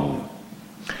defined wrong.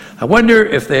 I wonder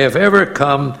if they have ever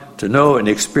come to know and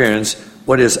experience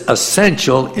what is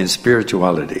essential in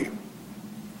spirituality.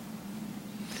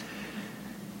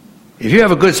 If you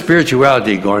have a good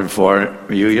spirituality going for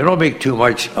you, you don't make too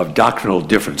much of doctrinal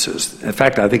differences. In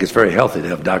fact, I think it's very healthy to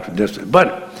have doctrinal differences.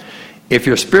 But if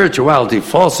your spirituality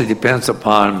falsely depends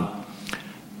upon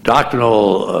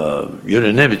doctrinal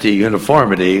unanimity,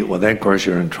 uniformity, well, then, of course,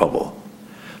 you're in trouble.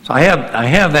 So I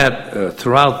have that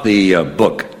throughout the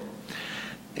book.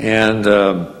 And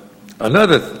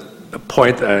another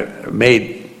point that I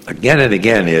made again and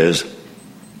again is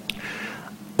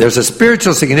there's a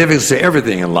spiritual significance to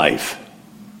everything in life.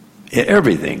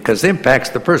 Everything, because it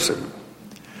impacts the person.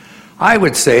 I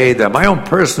would say that my own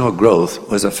personal growth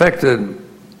was affected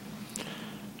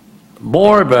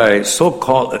more by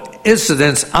so-called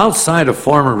incidents outside of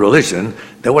formal religion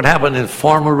than what happened in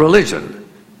formal religion.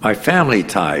 My family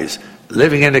ties,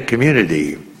 living in a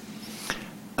community,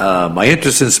 my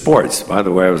interest in sports. By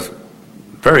the way, I was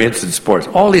very interested in sports,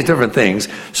 all these different things.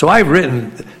 So I've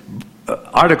written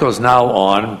articles now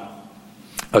on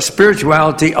a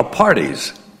spirituality of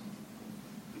parties,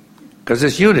 because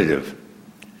it's unitive.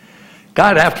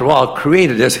 God, after all,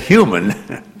 created us human,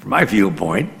 from my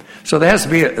viewpoint, so there has to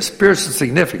be a spiritual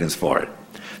significance for it.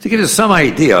 To give you some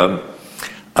idea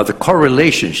of the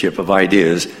correlationship of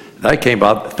ideas that I came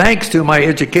about thanks to my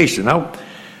education. Now,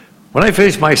 when I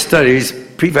finished my studies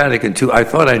pre-Vatican II, I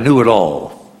thought I knew it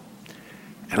all.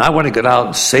 And I wanted to get out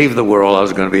and save the world. I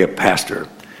was going to be a pastor.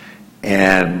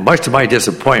 And much to my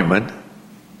disappointment,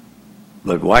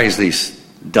 but wisely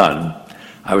done,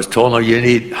 I was told, no, you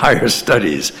need higher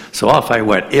studies. So off I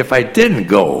went. If I didn't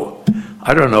go,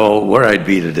 I don't know where I'd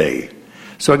be today.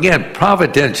 So again,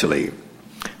 providentially,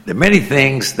 there are many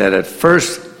things that at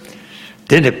first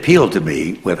didn't appeal to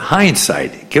me. With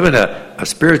hindsight, given a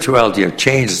spirituality of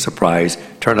change and surprise,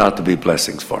 turned out to be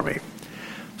blessings for me.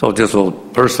 So just a little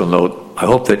personal note, I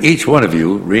hope that each one of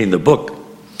you reading the book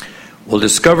will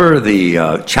discover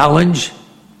the challenge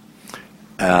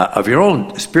of your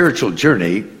own spiritual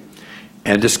journey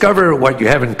and discover what you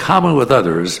have in common with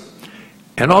others,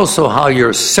 and also how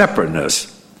your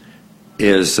separateness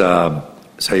is,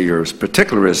 say, your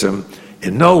particularism,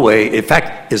 in no way, in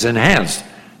fact, is enhanced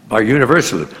by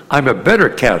universalism. I'm a better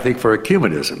Catholic for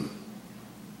ecumenism.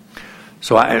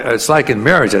 So it's like in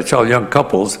marriage, I tell young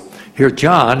couples, here,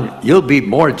 John, you'll be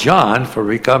more John for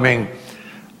becoming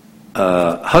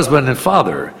husband and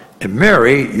father. And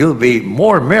Mary, you'll be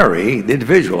more Mary, the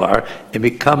individual are, in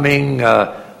becoming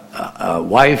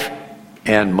wife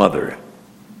and mother.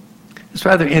 It's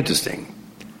rather interesting.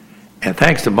 And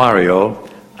thanks to Mario,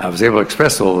 I was able to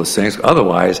express all those things.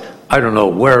 Otherwise, I don't know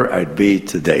where I'd be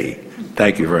today.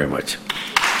 Thank you very much.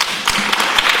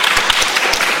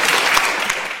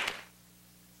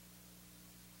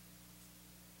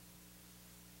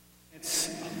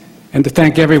 And to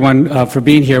thank everyone for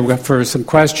being here, for some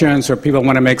questions, or people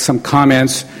want to make some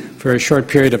comments for a short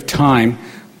period of time.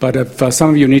 But if some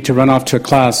of you need to run off to a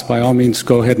class, by all means,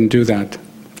 go ahead and do that.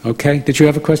 Okay? Did you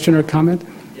have a question or a comment?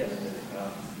 Yes.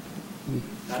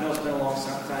 I know it's been a long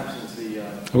time since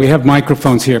the... We have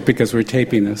microphones here because we're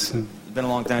taping this. It's been a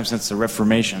long time since the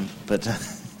Reformation, but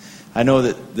I know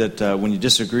that when you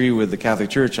disagree with the Catholic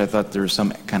Church, I thought there was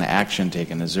some kind of action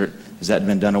taken. Has that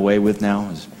been done away with now?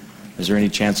 Is there any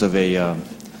chance of a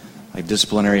like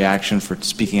disciplinary action for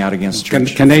speaking out against the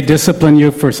Church? Can they discipline you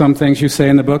for some things you say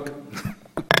in the book?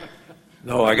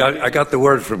 No, I got the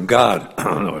word from God.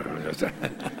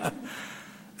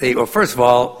 Well, first of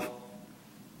all,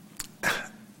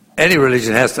 any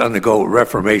religion has to undergo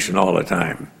reformation all the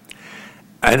time.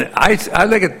 And I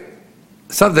look at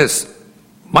something that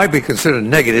might be considered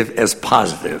negative as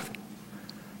positive.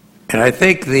 And I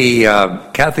think the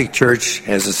Catholic Church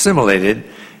has assimilated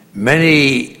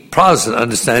many Protestant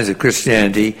understandings of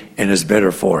Christianity and is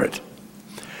better for it.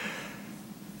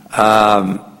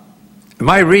 In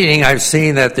my reading, I've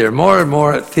seen that there are more and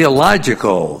more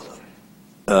theological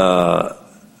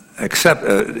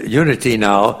unity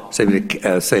now,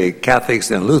 say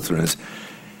Catholics and Lutherans.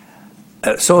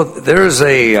 So there's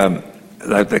the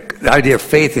idea of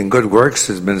faith and good works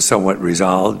has been somewhat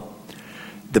resolved.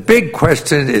 The big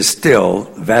question is still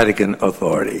Vatican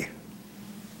authority.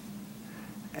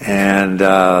 And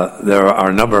there are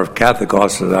a number of Catholic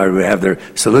officers that already have their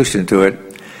solution to it.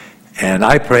 And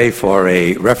I pray for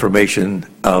a reformation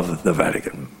of the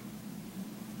Vatican.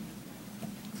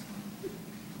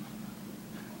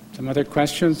 Some other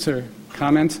questions or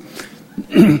comments?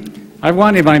 I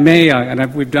want, if I may,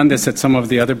 and we've done this at some of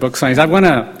the other book signings, I want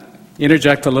to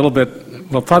interject a little bit.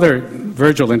 Well, Father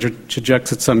Virgil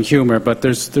interjects with some humor, but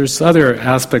there's other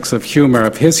aspects of humor,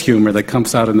 of his humor, that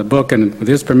comes out in the book. And with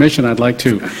his permission, I'd like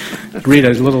to read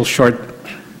a little short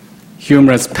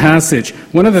humorous passage.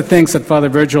 One of the things that Father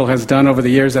Virgil has done over the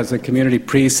years as a community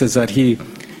priest is that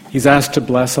he's asked to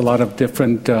bless a lot of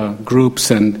different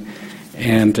groups and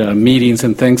meetings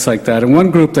and things like that. And one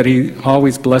group that he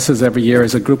always blesses every year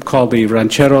is a group called the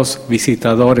Rancheros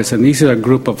Visitadores, and these are a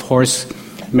group of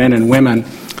horsemen and women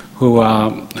who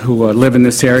live in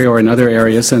this area or in other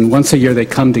areas, and once a year they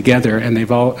come together, and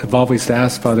they've always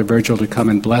asked Father Virgil to come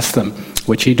and bless them,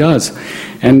 which he does.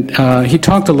 And he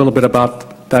talked a little bit about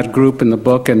that group in the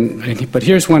book, but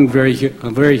here's one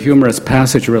very humorous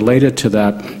passage related to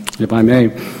that, if I may.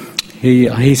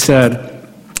 He said,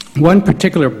 one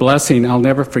particular blessing I'll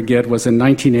never forget was in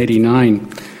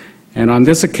 1989, and on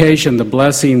this occasion the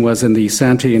blessing was in the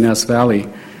Santa Ynez Valley.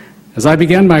 As I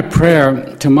began my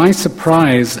prayer, to my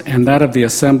surprise and that of the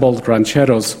assembled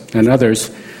rancheros and others,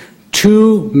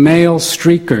 two male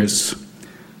streakers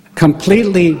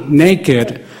completely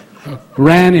naked,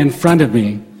 ran in front of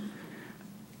me.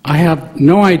 I have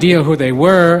no idea who they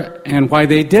were and why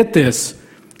they did this.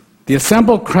 The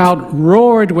assembled crowd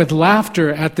roared with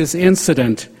laughter at this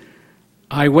incident.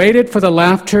 I waited for the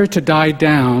laughter to die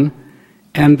down,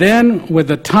 and then, with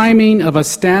the timing of a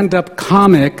stand-up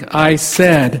comic, I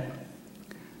said,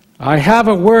 "I have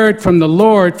a word from the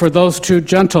Lord for those two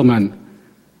gentlemen.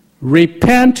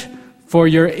 Repent, for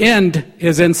your end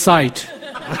is in sight."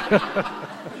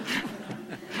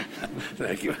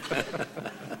 Thank you.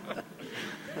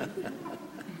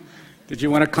 Did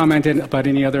you want to comment about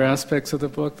any other aspects of the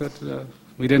book that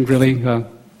we didn't really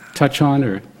touch on?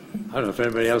 Or I don't know if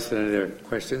anybody else had any other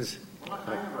questions. Well,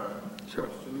 I have a Sure.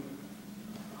 question.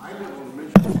 I live on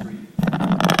Mission Street.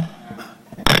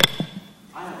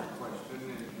 I have a question.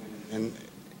 And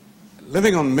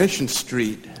living on Mission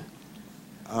Street,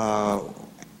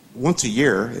 once a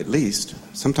year at least,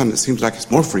 sometimes it seems like it's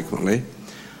more frequently,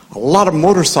 a lot of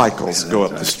motorcycles go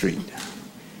up the street.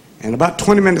 And about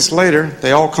 20 minutes later,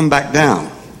 they all come back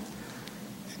down.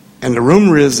 And the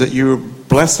rumor is that you're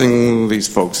blessing these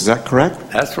folks. Is that correct?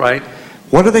 That's right.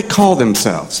 What do they call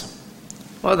themselves?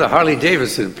 Well, the Harley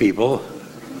Davidson people,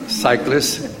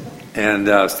 cyclists, and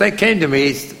they came to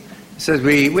me, said,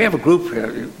 we have a group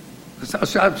here.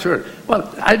 I'm sure. Well,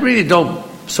 I really don't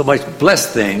so much bless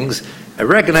things. I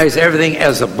recognize everything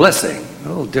as a blessing. A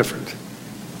little different.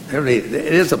 It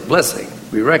is a blessing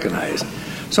we recognize.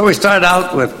 So we started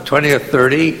out with 20 or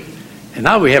 30, and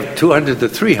now we have 200 to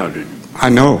 300. I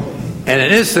know. And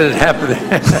an incident happened,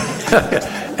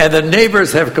 and the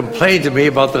neighbors have complained to me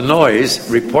about the noise,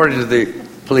 reported to the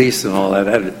police and all that.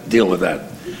 I had to deal with that.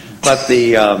 But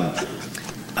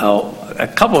a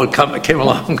couple came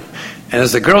along, and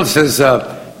as the girl says,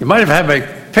 "You might have had my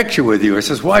picture with you." I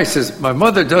says, "Why?" He says, "My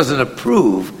mother doesn't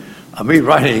approve of me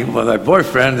riding with my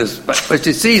boyfriend, but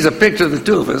she sees a picture of the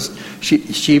two of us.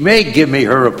 She may give me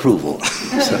her approval."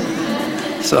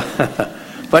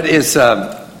 But it's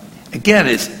again,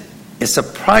 it's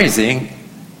surprising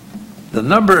the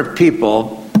number of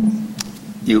people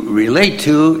you relate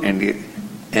to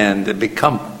and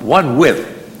become one with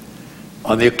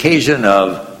on the occasion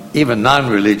of even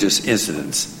non-religious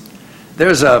incidents.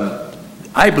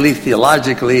 I believe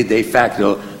theologically, de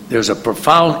facto, there's a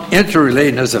profound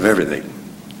interrelatedness of everything.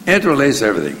 Interrelates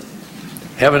everything.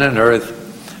 Heaven and earth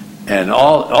and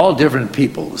all different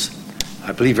peoples.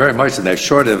 I believe very much in that,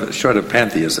 short of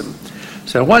pantheism.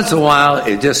 So once in a while,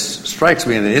 it just strikes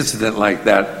me in an incident like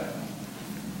that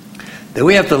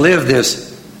we have to live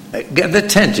the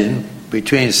tension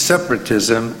between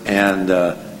separatism and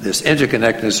this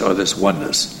interconnectedness or this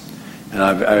oneness. And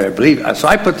I believe, so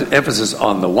I put the emphasis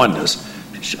on the oneness.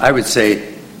 I would say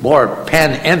more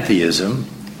panentheism,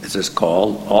 as it's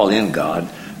called, all in God,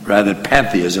 rather than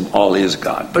pantheism, all is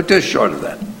God. But just short of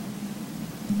that.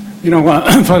 You know,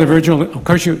 Father Virgil, of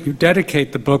course, you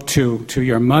dedicate the book to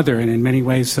your mother, and in many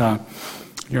ways,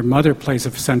 your mother plays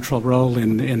a central role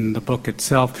in the book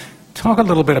itself. Talk a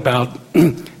little bit about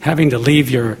having to leave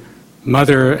your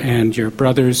mother and your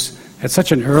brothers at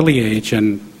such an early age,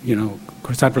 and, you know, of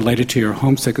course, that related to your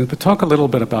homesickness, but talk a little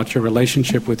bit about your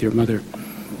relationship with your mother.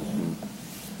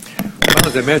 Well,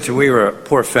 as I mentioned, we were a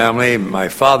poor family. My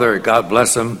father, God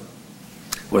bless him,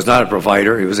 was not a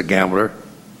provider. He was a gambler.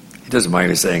 He doesn't mind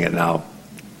me saying it now.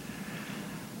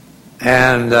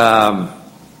 And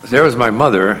there was my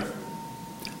mother.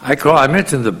 I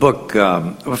mentioned the book.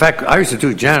 In fact, I used to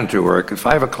do janitor work at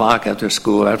 5 o'clock after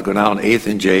school. I had to go down 8th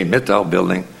and J, Midtown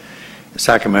building in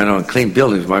Sacramento, and clean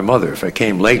buildings with my mother. If I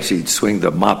came late, she'd swing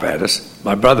the mop at us.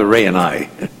 My brother Ray and I.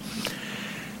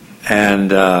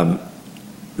 And in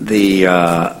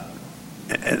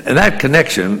that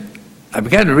connection, I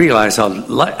began to realize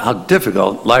how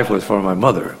difficult life was for my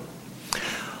mother.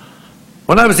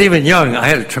 When I was even young, I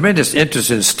had a tremendous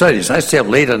interest in studies. I stayed up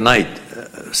late at night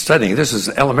studying. This is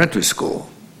elementary school.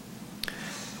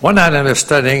 One night I was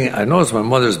studying. I noticed my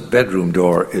mother's bedroom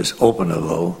door is open a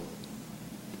little.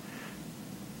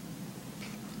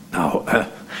 Now,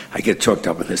 I get choked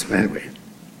up with this, but anyway.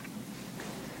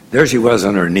 There she was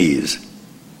on her knees.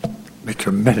 Made a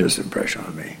tremendous impression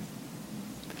on me.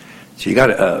 She got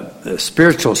a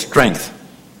spiritual strength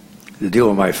to deal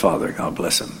with my father, God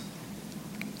bless him,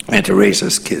 and to raise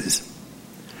us kids.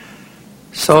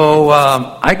 So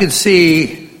I could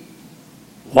see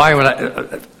why when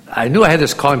I knew I had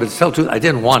this calling, but to tell the truth, I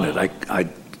didn't want it.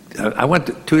 I went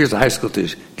to 2 years of high school to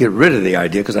get rid of the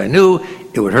idea because I knew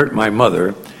it would hurt my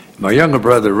mother. My younger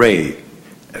brother, Ray,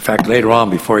 in fact, later on,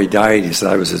 before he died, he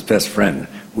said I was his best friend.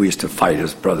 We used to fight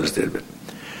as brothers did.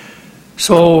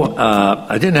 So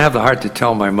I didn't have the heart to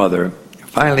tell my mother.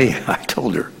 Finally, I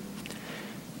told her.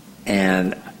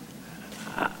 And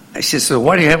she said, so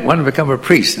why do you want to become a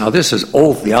priest? Now, this is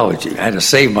old theology. I had to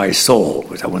save my soul,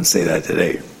 which I wouldn't say that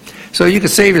today. So you could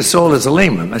save your soul as a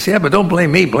layman. I said, yeah, but don't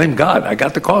blame me. Blame God. I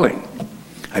got the calling.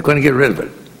 I couldn't get rid of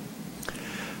it.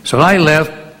 So I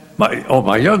left. My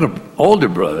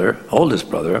oldest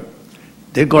brother,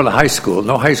 did go to high school,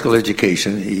 no high school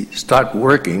education. He started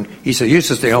working. He said, he used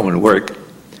to stay home and work.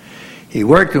 He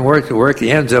worked and worked and worked. He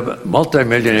ends up a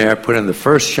multimillionaire, put in the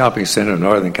first shopping center in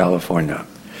Northern California.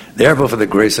 Therefore, for the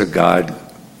grace of God,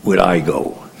 would I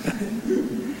go.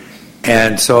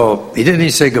 And so he didn't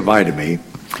even say goodbye to me.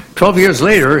 12 years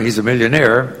later, he's a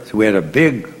millionaire. So we had a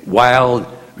big, wild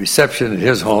reception at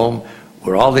his home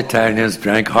where all the Italians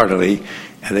drank heartily,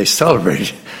 and they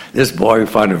celebrated this boy who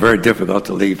found it very difficult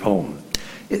to leave home.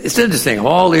 It's interesting.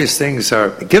 All these things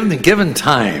are, given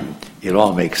time, it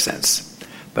all makes sense.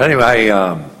 But anyway,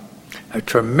 I have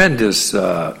tremendous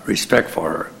respect for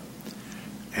her.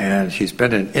 And she's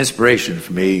been an inspiration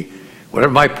for me.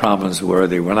 Whatever my problems were,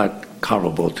 they were not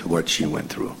comparable to what she went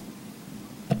through.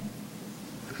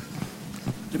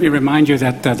 Let me remind you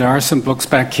that there are some books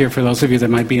back here for those of you that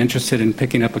might be interested in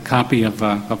picking up a copy of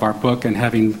our book and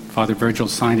having Father Virgil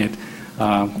sign it.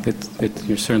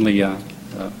 You're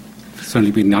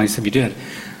certainly be nice if you did.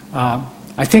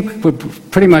 I think we've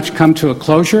pretty much come to a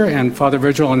closure, and Father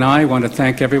Virgil and I want to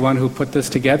thank everyone who put this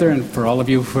together, and for all of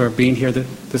you for being here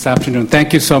this afternoon.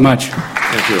 Thank you so much.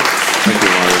 Thank you. Thank you,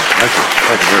 Father.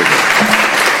 Thank you very much.